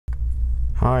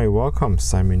Hi, welcome.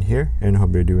 Simon here, and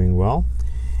hope you're doing well.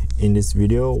 In this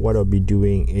video, what I'll be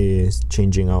doing is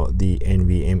changing out the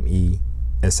NVMe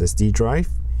SSD drive,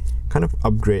 kind of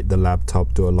upgrade the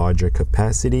laptop to a larger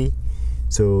capacity.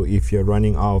 So if you're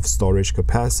running out of storage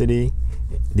capacity,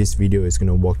 this video is going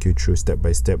to walk you through step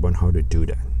by step on how to do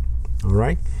that. All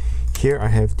right, here I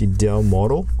have the Dell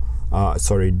model,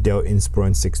 Dell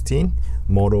Inspiron 16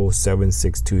 model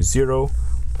 7620,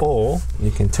 or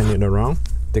you can turn it around.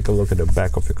 Take a look at the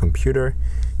back of your computer.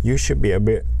 You should be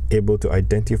able to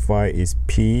identify is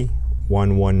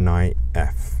P119F.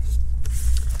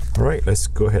 All right, let's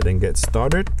go ahead and get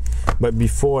started. But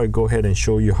before I go ahead and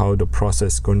show you how the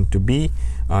process is going to be,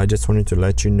 I just wanted to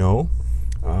let you know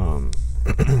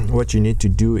what you need to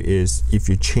do is, if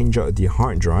you change out the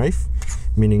hard drive,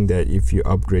 meaning that if you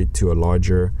upgrade to a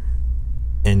larger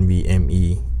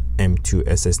NVMe M2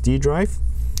 SSD drive,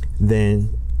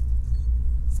 then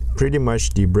pretty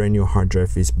much the brand new hard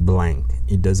drive is blank.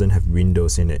 It doesn't have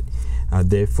Windows in it.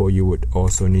 Therefore, you would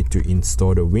also need to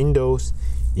install the Windows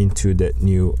into that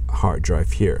new hard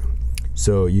drive here.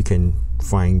 So you can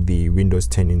find the Windows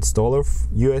 10 installer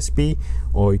USB,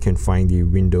 or you can find the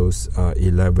Windows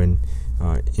 11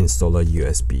 installer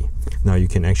USB. Now you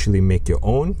can actually make your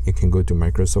own. You can go to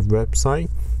Microsoft website,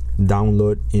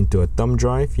 download into a thumb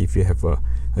drive. If you have a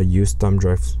used thumb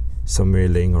drive somewhere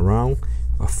laying around,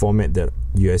 format that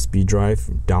USB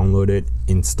drive, download it,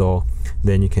 install,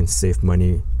 then you can save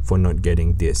money for not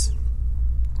getting this.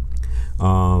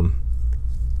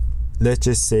 Let's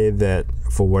just say that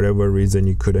for whatever reason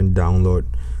you couldn't download,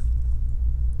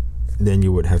 then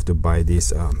you would have to buy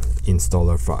this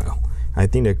installer file. I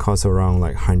think that costs around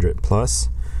like 100 plus,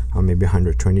 or maybe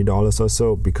 $120 or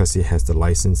so, because it has the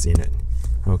license in it.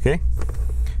 Okay,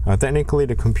 technically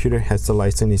the computer has the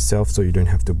license itself, so you don't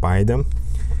have to buy them.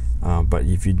 But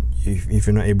if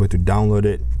you're not able to download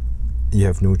it, you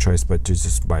have no choice but to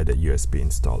just buy the USB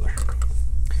installer.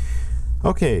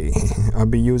 Okay, I'll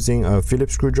be using a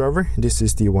Phillips screwdriver. This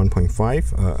is the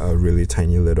 1.5, a really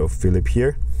tiny little Phillips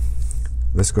here.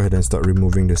 Let's go ahead and start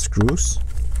removing the screws.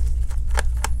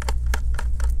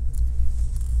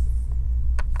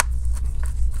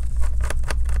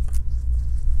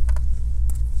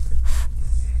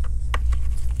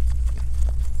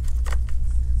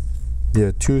 There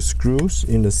are 2 screws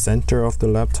in the center of the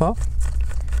laptop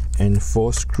and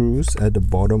 4 screws at the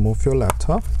bottom of your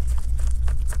laptop.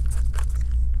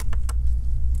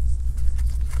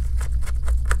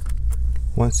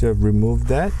 Once you have removed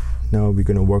that, now we're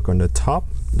going to work on the top.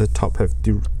 The top have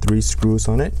 3 screws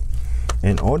on it,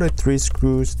 and all the 3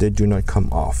 screws, they do not come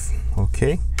off.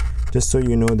 Okay, just so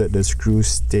you know that the screw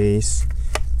stays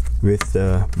with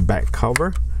the back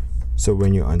cover. So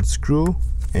when you unscrew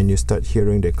and you start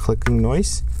hearing the clicking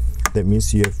noise, that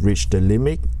means you have reached the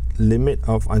limit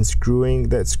of unscrewing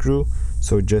that screw.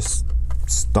 So just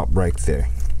stop right there.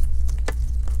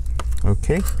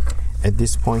 Okay, at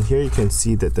this point here, you can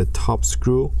see that the top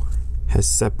screw has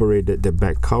separated the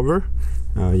back cover.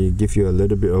 You give you a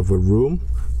little bit of a room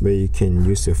where you can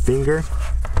use your finger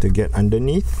to get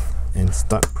underneath and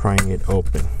start prying it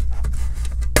open.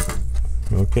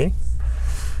 Okay,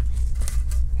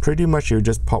 pretty much you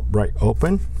just pop right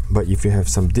open. But if you have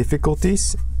some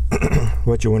difficulties,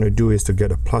 what you want to do is to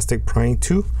get a plastic prying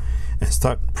tool and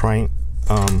start prying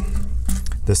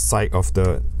the side of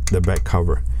the back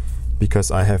cover, because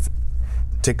I have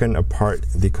taken apart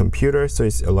the computer, so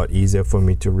it's a lot easier for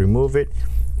me to remove it.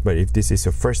 But if this is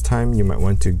your first time, you might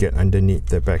want to get underneath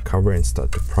the back cover and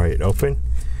start to pry it open,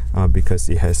 because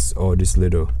it has all this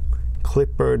little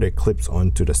clipper that clips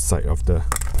onto the side of the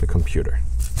computer.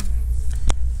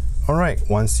 All right,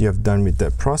 once you have done with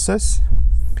that process,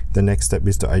 the next step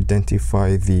is to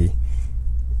identify the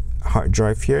hard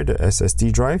drive here, the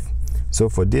SSD drive. So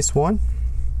for this one,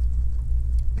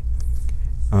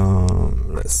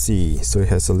 let's see, so it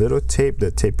has a little tape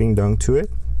that's taping down to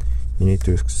it. You need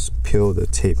to peel the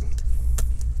tape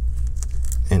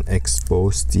and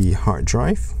expose the hard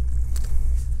drive.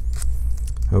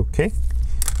 Okay,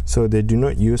 so they do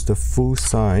not use the full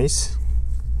size.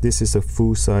 This is a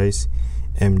full size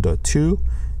M.2.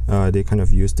 They kind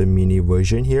of use the mini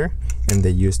version here, and they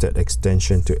use that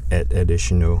extension to add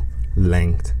additional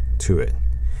length to it.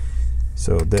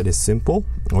 So that is simple.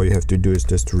 All you have to do is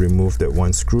just to remove that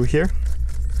 1 screw here.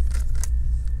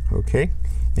 Okay,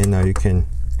 and now you can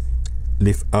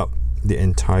lift up the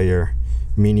entire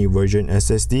mini version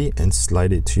SSD and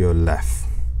slide it to your left,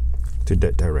 to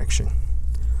that direction.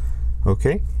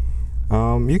 Okay,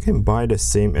 you can buy the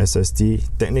same SSD.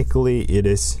 Technically it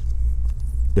is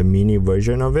the mini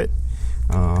version of it,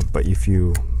 but if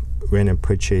you went and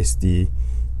purchased the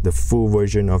the full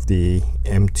version of the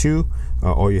M2,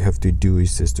 all you have to do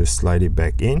is just to slide it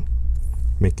back in,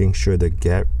 making sure the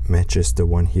gap matches the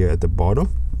one here at the bottom.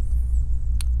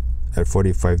 At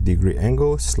 45-degree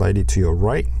angle, slide it to your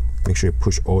right, make sure you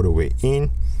push all the way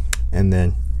in, and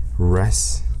then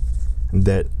rest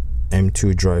that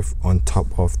M2 drive on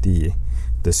top of the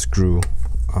screw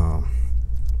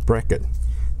bracket.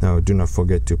 Now do not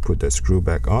forget to put the screw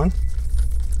back on.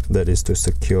 That is to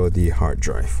secure the hard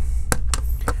drive.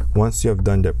 Once you have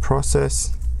done that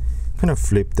process, kind of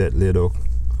flip that little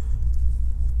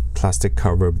plastic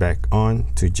cover back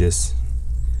on to just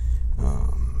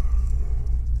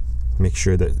make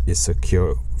sure that it's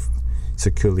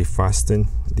securely fastened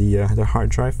the hard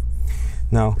drive.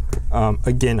 Now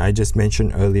again, I just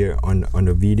mentioned earlier on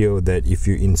the video that if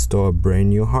you install a brand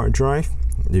new hard drive,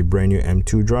 the brand new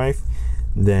M2 drive,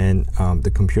 then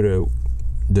the computer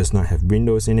does not have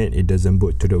Windows in it. It doesn't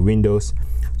boot to the Windows,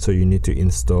 so you need to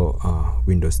install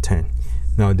Windows 10.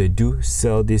 Now they do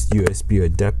sell this USB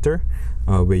adapter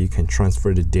where you can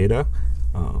transfer the data.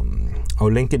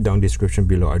 I'll link it down description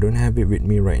below. I don't have it with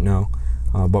me right now,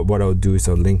 but what I'll do is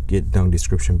I'll link it down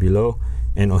description below,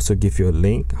 and also give you a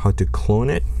link how to clone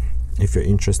it if you're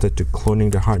interested to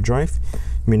cloning the hard drive,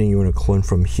 meaning you want to clone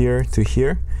from here to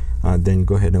here. Then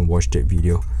go ahead and watch that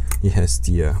video. It has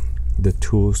the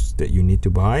tools that you need to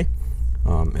buy,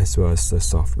 as well as the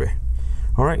software.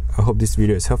 Alright, I hope this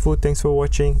video is helpful. Thanks for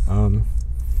watching.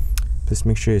 Please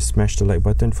make sure you smash the like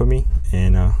button for me,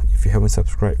 and if you haven't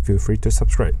subscribed, feel free to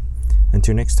subscribe.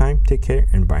 Until next time, take care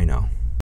and bye now.